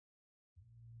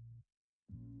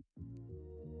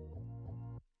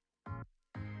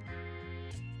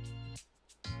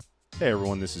Hey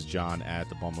everyone, this is John at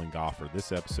The Bumbling Golfer.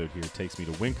 This episode here takes me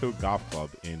to Wyncote Golf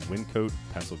Club in Wyncote,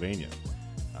 Pennsylvania.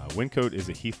 Wyncote is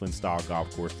a Heathlands style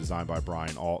golf course designed by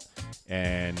Brian Ault,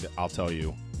 and I'll tell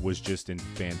you, was just in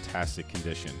fantastic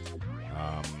condition.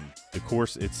 The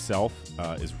course itself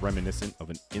is reminiscent of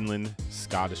an inland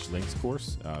Scottish links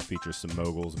course. Features some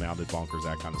moguls, mounded bunkers,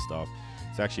 that kind of stuff.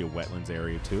 It's actually a wetlands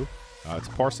area too. It's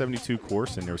a par 72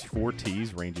 course, and there's 4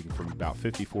 tees ranging from about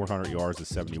 5,400 yards to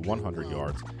 7,100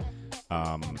 yards.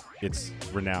 It's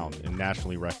renowned and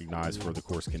nationally recognized for the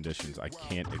course conditions. I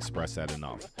can't express that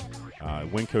enough.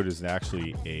 Wyncote is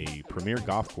actually a premier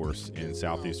golf course in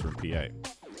southeastern PA.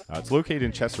 It's located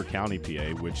in Chester County,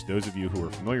 PA, which those of you who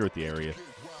are familiar with the area,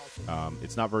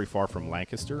 it's not very far from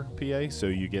Lancaster, PA, so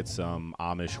you get some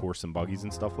Amish horse and buggies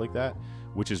and stuff like that,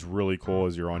 which is really cool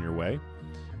as you're on your way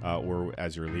or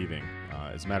as you're leaving.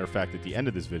 As a matter of fact, at the end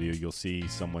of this video, you'll see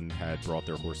someone had brought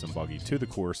their horse and buggy to the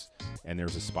course, and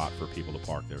there's a spot for people to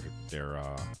park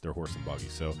their horse and buggy.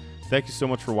 So thank you so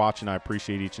much for watching. I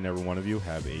appreciate each and every one of you.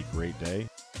 Have a great day.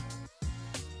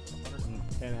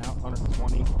 110 out,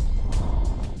 120.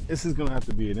 This is going to have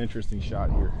to be an interesting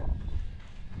shot here.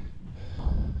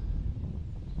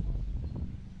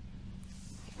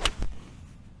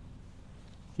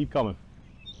 Keep coming.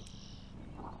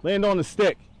 Land on the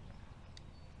stick.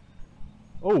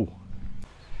 Oh.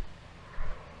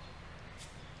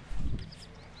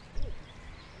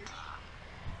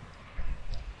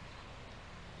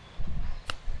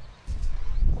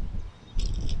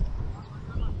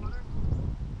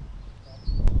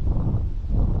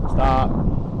 Stop.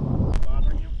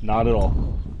 Not at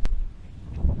all.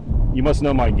 You must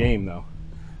know my game though.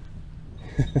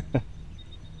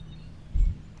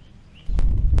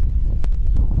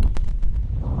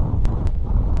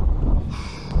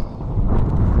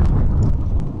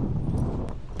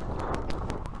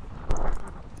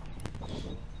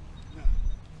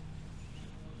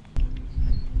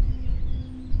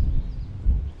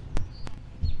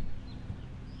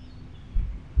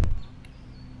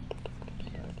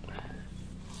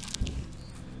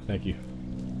 Thank you.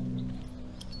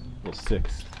 Well,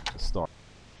 6 to start.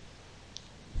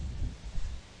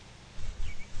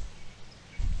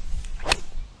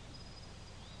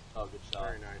 Oh, good shot.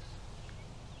 Very nice.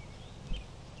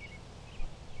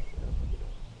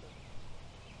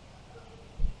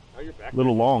 Oh, you're back. A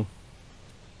little long.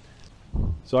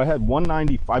 So I had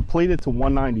 190. I played it to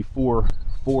 194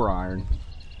 4-iron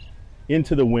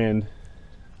into the wind.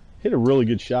 Hit a really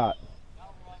good shot.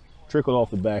 Trickled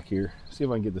off the back here. See if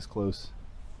I can get this close.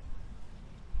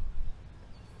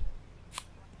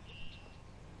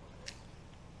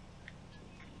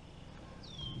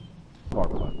 Far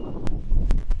putt.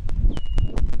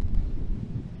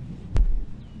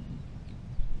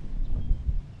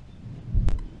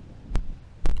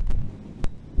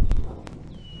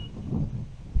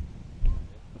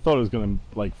 I thought it was gonna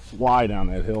like fly down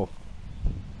that hill.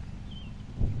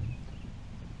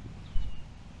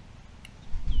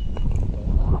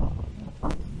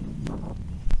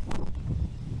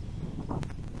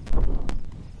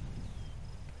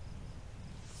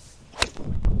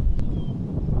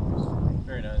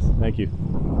 Very nice. Thank you.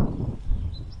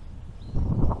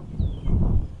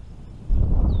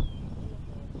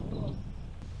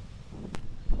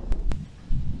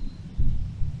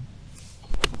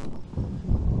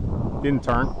 Didn't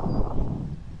turn.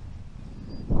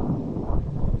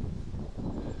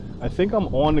 I think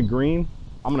I'm on the green.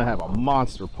 I'm gonna have a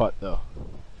monster putt though.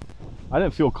 I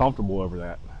didn't feel comfortable over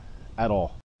that at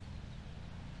all. I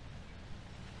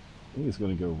think it's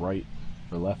gonna go right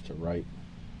or left to right.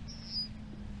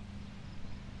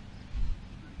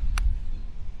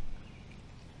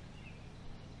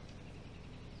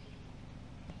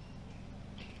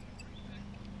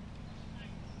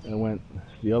 And it went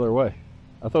the other way.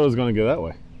 I thought it was going to go that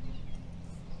way.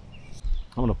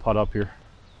 I'm going to putt up here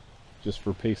just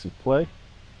for pace of play.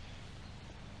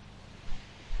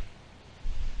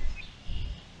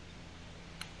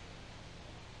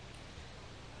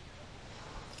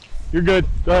 You're good.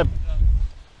 Go ahead.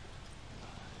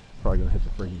 Probably going to hit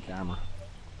the freaking camera.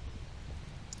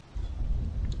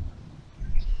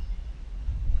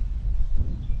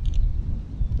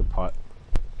 Good putt.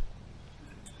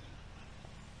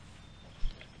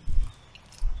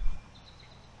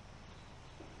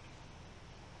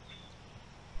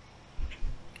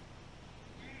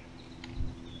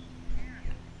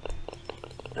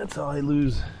 That's how I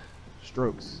lose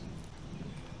strokes.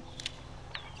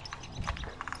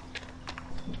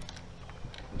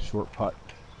 A short putt.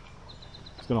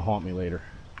 It's gonna haunt me later.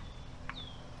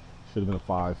 Should have been a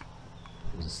 5.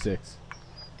 It was a 6.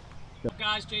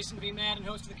 Guys, Jason V. Madden,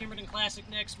 host of the Kimberton Classic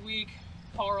next week.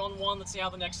 Par on 1. Let's see how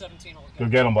the next 17 holes go.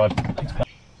 Go get him, bud.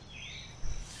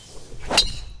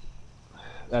 Thanks.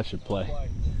 That should play.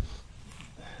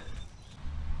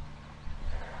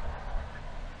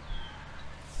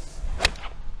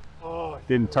 Oh,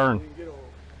 Didn't turn.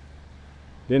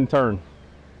 Didn't turn.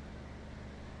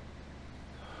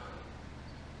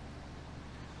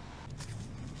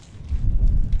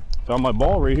 Found my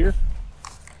ball right here.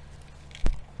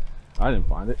 I didn't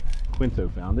find it. Quinto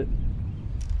found it.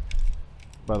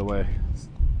 By the way,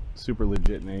 super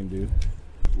legit name, dude.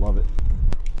 Love it.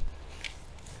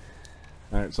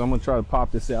 Alright, so I'm gonna try to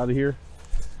pop this out of here.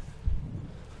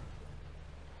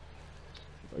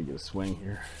 If I get a swing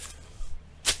here.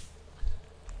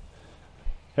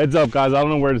 Heads up, guys, I don't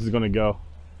know where this is gonna go.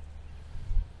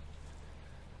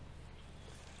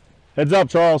 Heads up,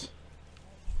 Charles.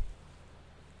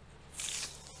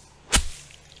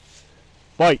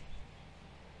 Bite.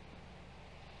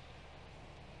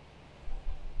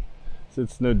 So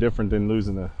it's no different than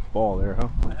losing the ball there, huh?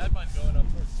 I had mine going up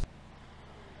towards.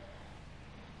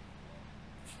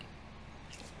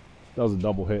 That was a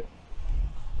double hit.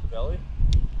 Belly?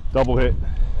 Double hit.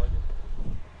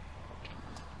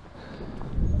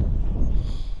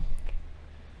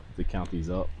 To count these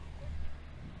up.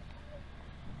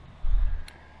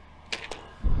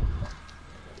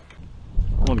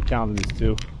 I'm gonna count these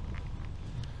too.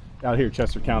 Out here,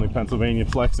 Chester County, Pennsylvania,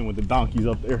 flexing with the donkeys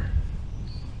up there.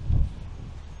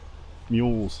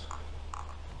 Mules.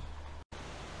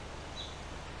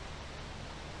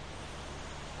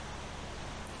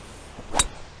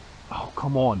 Oh,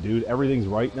 come on, dude. Everything's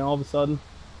right now all of a sudden.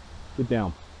 Get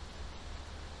down.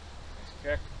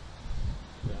 Check.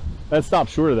 That stopped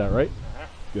short of that, right?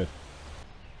 Good.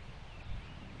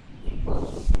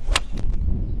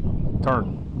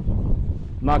 Turn.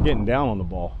 I'm not getting down on the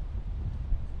ball.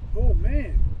 Oh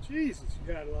man, Jesus,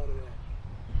 you got a lot of that.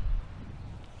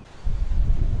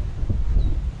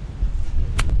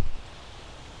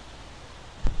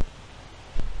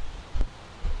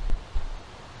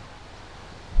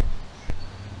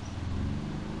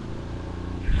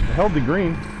 I held the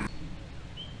green.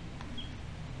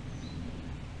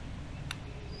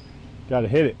 Gotta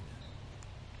hit it.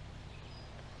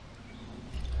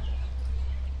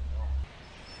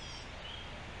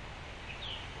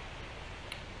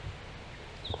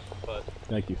 But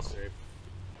Thank you.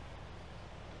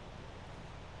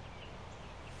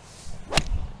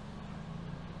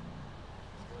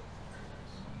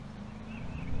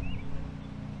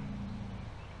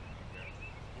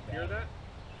 hear that?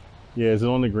 Yeah, is it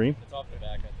on the green? It's off the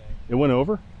back, I think. It went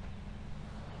over?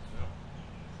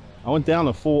 I went down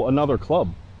a full another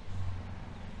club.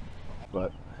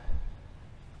 But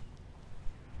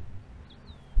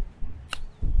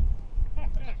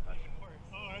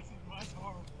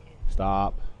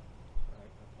stop.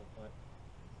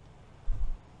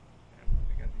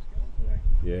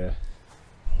 Yeah.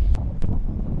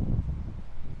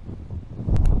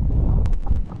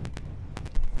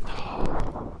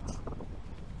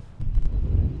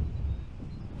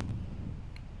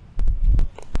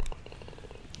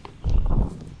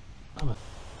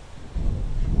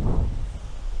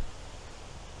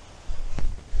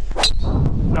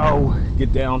 No,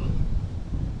 get down.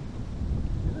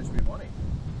 There should be money.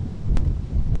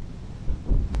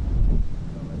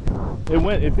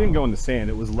 It didn't go in the sand,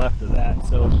 it was left of that,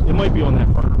 so it might be on that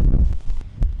berm.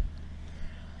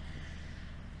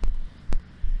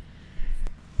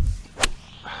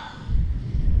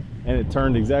 And it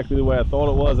turned exactly the way I thought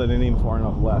it was. I didn't even far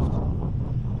enough left.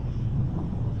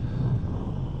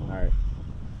 Alright.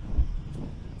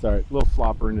 It's alright, little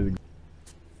flopper into the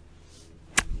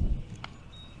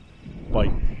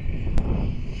bite.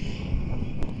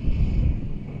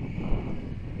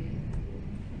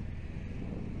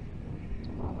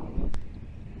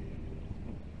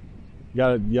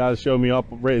 You gotta show me up.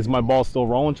 Is my ball still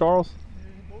rolling, Charles?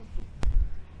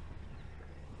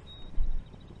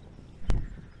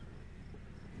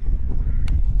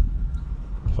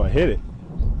 If I hit it.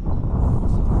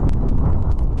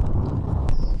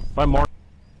 If I mark.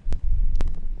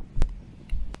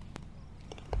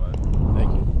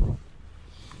 Thank you.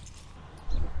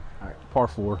 Alright, par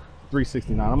 4,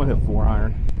 369. I'm gonna hit 4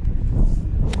 iron.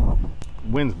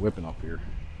 Wind's whipping up here.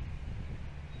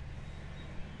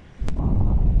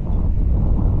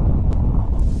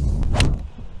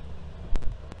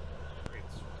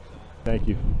 Thank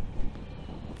you.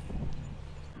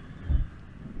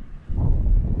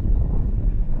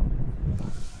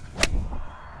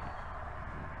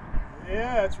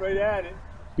 Yeah, it's right at it.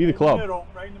 Be the Right club. In the middle,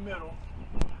 right in the middle.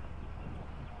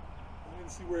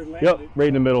 see where it landed. Yep, right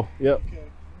in the middle. Yep. Okay.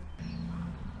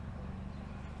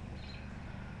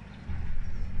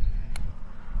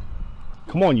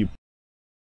 Come on, you.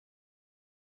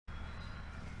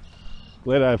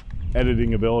 Glad I have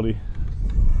editing ability. Is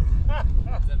that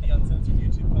the uncensored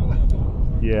YouTube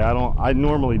content? Yeah, I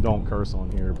normally don't curse on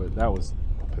here, but that was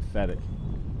pathetic.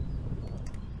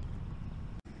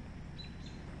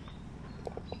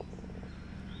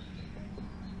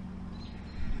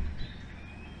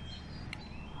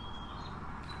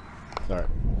 Sorry.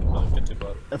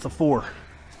 That's a 4.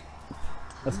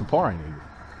 That's the par I needed.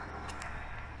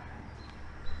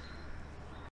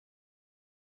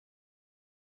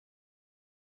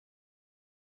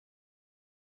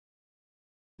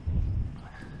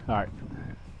 All right,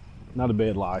 not a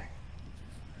bad lie.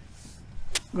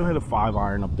 I'm gonna hit a 5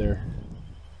 iron up there.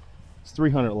 It's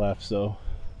 300 left, so.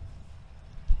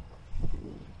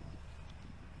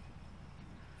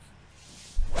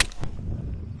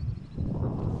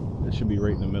 It should be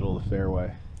right in the middle of the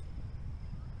fairway.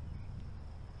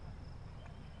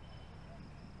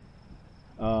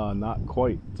 Not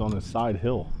quite. It's on the side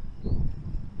hill.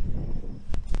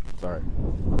 It's all right.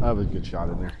 I have a good shot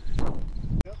in there. Yep,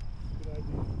 good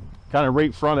idea. Kind of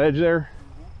right front edge there.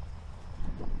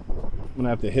 I'm gonna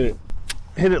have to hit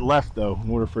it left though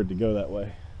in order for it to go that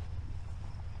way.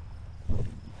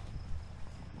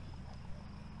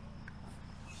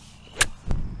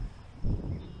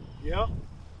 Yep,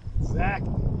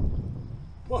 exactly.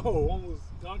 Whoa, almost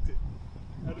dunked it.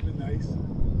 That'd have been nice.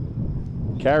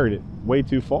 Carried it way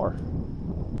too far.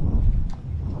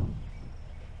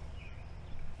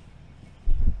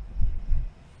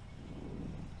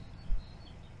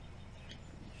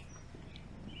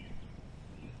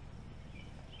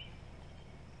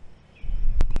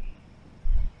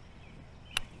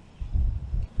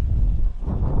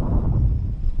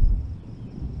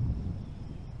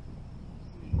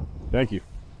 Thank you.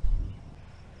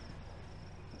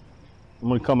 I'm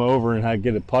gonna come over and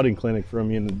get a putting clinic from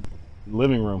you in the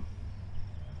living room.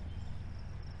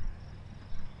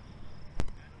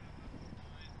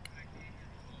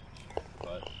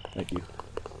 Thank you.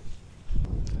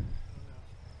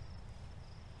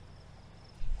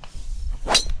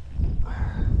 It's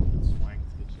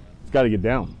got to get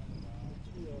down.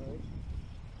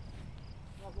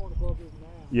 Not going above his now.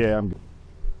 Yeah, I'm good.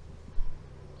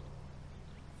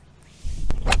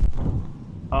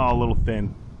 Oh, a little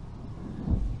thin.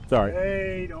 It's all right.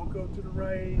 Hey, don't go to the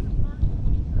right.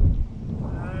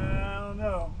 I don't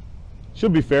know.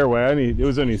 Should be fairway. It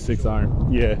was only a 6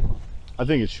 iron. Yeah, I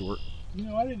think it's short. You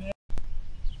know, I didn't have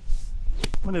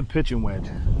I'm gonna pitching wedge.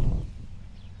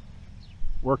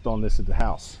 Worked on this at the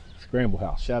house, Scramble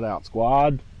House. Shout out,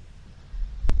 squad.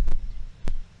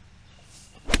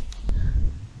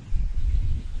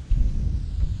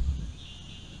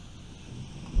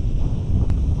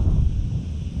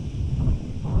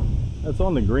 That's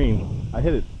on the green. I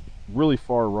hit it really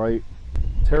far right.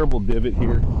 Terrible divot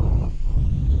here,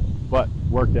 but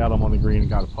worked out. I'm on the green and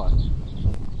got a putt.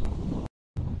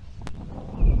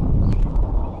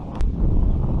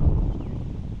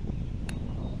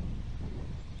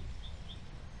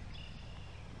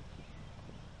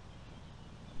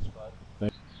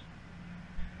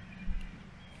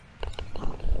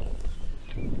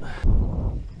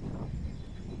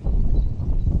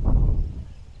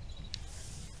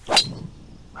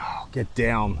 Get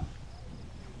down.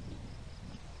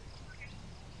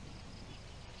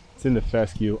 It's in the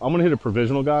fescue. I'm gonna hit a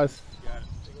provisional, guys.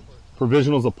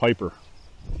 Provisional's a piper.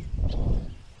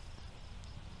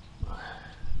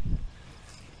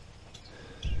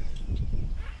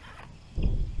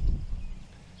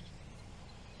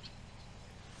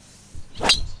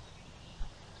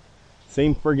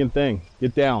 Same friggin' thing.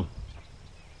 Get down.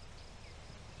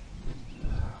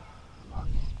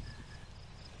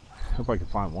 Hope I can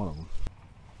find one of them.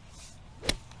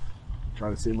 Try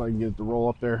to see if I can get it to roll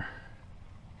up there.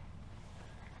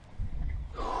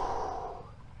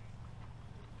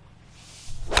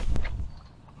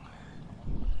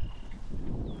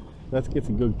 If that gets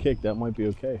a good kick, that might be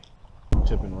okay.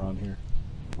 Chipping around here.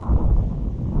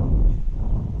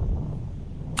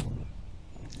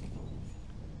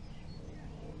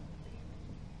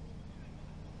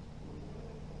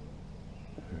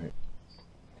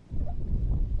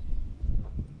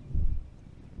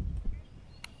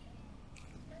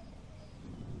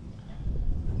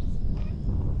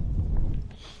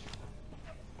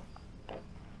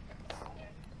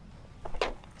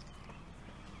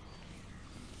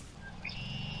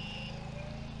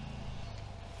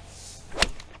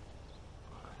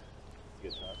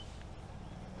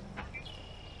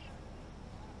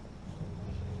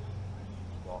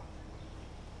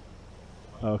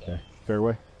 Okay,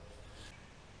 fairway.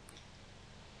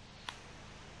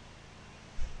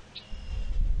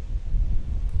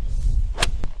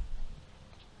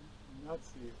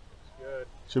 Nuts you. Good.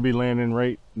 Should be landing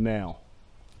right now.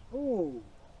 Oh.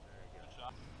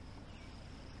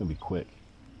 It's gonna be quick.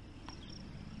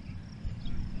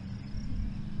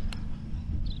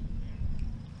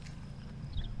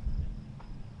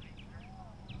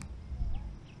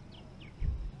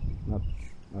 Not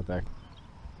that.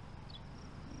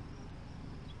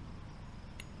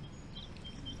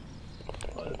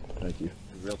 Thank you.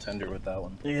 You're real tender with that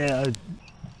one. Yeah.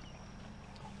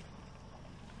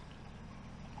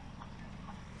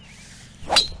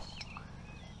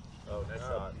 Oh, nice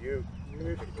shot. You.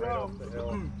 Here she Right off comes. the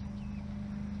hill.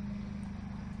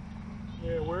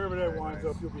 Yeah, wherever that winds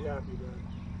up, you'll be happy then.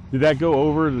 Did that go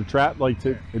over the trap? Like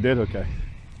to? It did. Okay.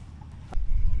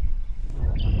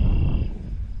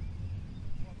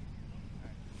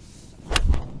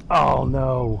 Oh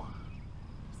no!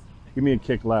 Give me a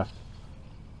kick left.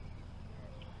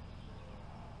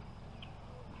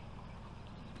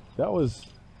 That was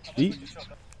deep.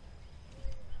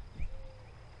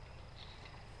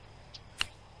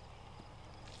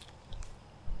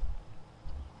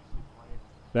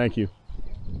 Thank you.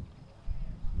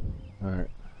 All right.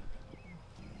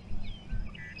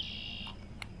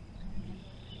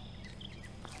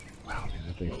 Wow, man,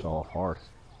 that thing fell off hard.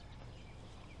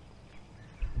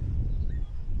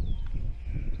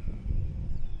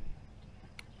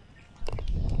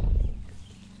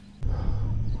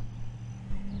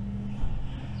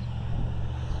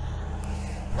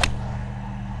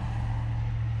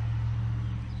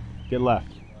 Get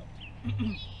left.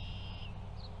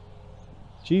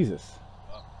 Jesus.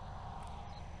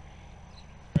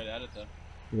 Right at it though.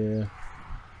 Yeah.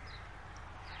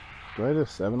 Do I have a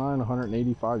 7-iron,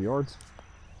 185 yards?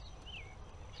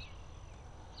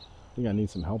 I think I need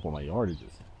some help on my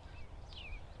yardages.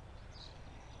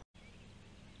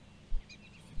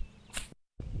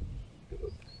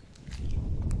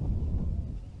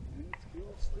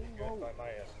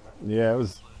 Yeah, it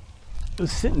was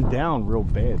sitting down real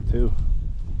bad too.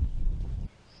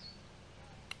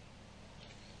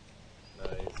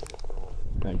 Nice.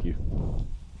 Thank you.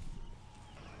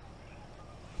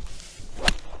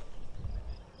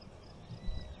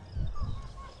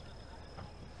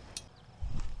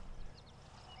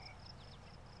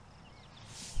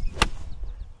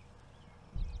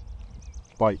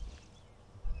 Bite.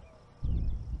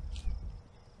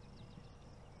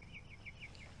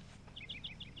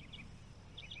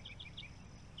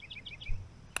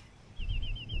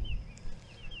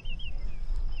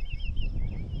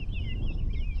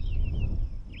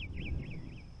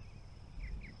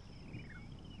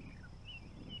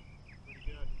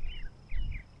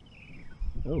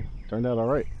 Oh, turned out all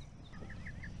right.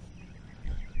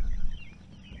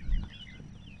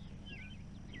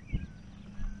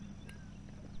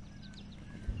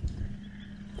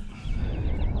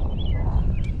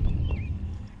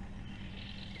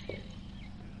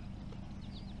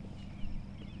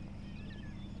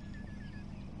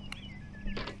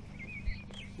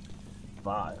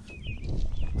 Five.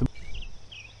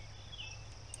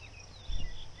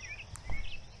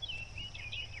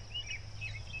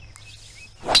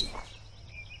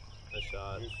 Nice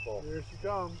shot. Useful. Here she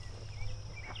comes.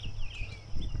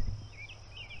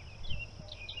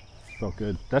 Felt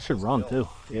good. That should run too.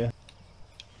 Yeah.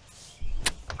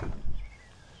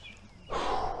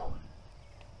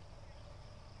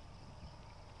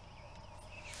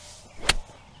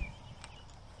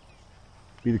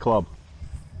 Be the club.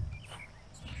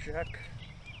 Check.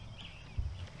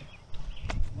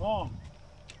 Long.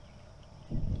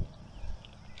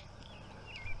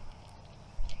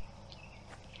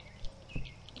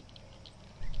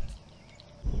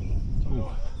 Ooh,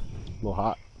 a little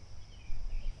hot.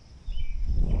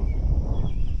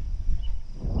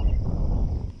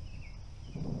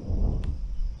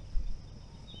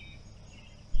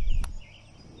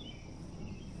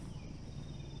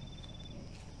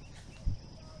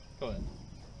 Go ahead.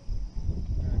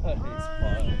 Nice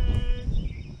spot.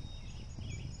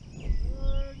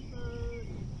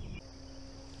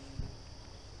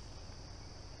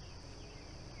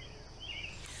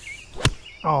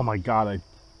 Oh my God, I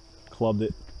clubbed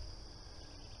it.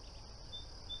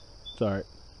 It's all right.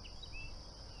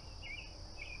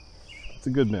 It's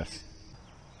a good miss.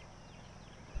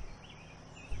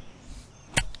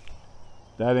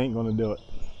 That ain't gonna do it.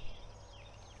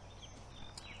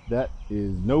 That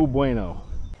is no bueno.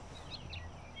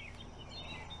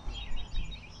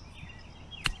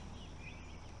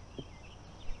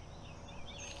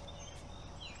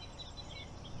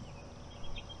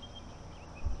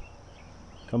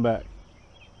 Come back.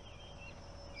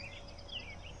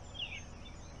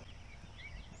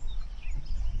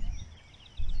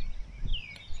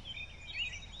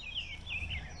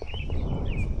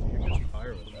 You're catching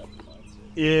fire with that.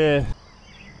 Yeah.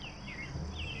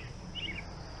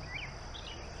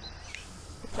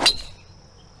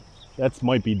 That's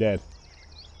might be dead.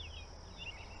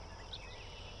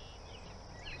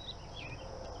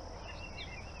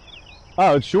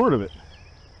 Oh, it's short of it.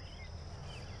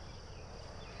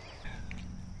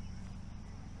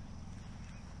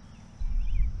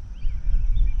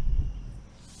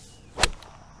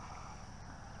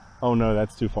 Oh no,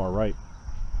 that's too far right.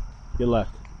 Get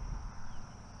left.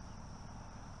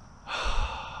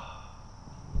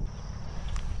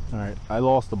 All right, I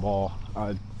lost the ball.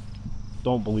 I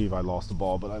don't believe I lost the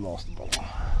ball, but I lost the ball.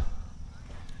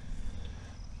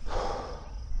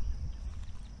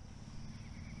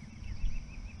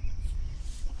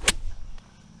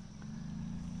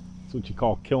 That's what you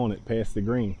call killing it past the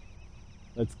green.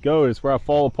 Let's go, it's where I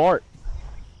fall apart.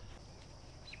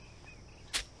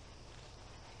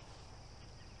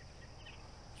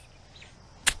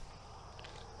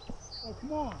 Oh,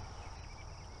 come on.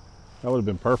 That would have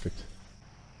been perfect.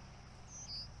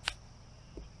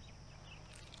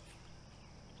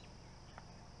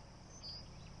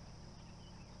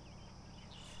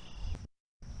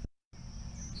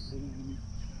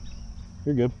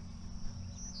 You're good.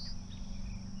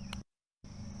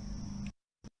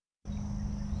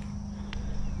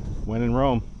 When in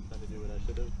Rome. Trying to do what I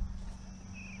should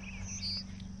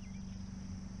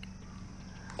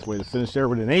have. Way to finish there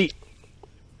with an 8.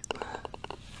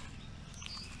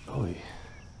 Oh, yeah.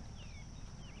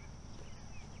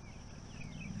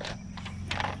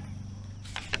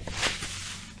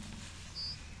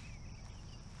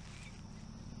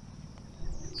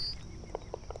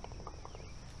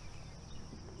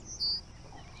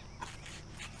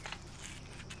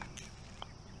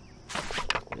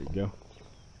 There you go.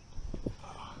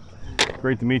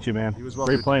 Great to meet you, man.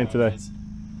 Great playing today.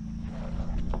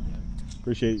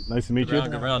 Appreciate it. Nice to meet you.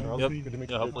 Good round. Yep. Good to meet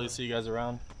you. Hopefully see you guys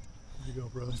around. There you go,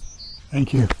 brother.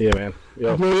 Thank you. Yeah, man.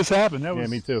 Yeah, I'm glad this happened. That was,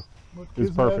 me too. what It was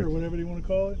Kismet perfect. or whatever you want to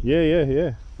call it.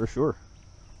 Yeah, for sure.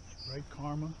 Right,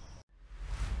 karma.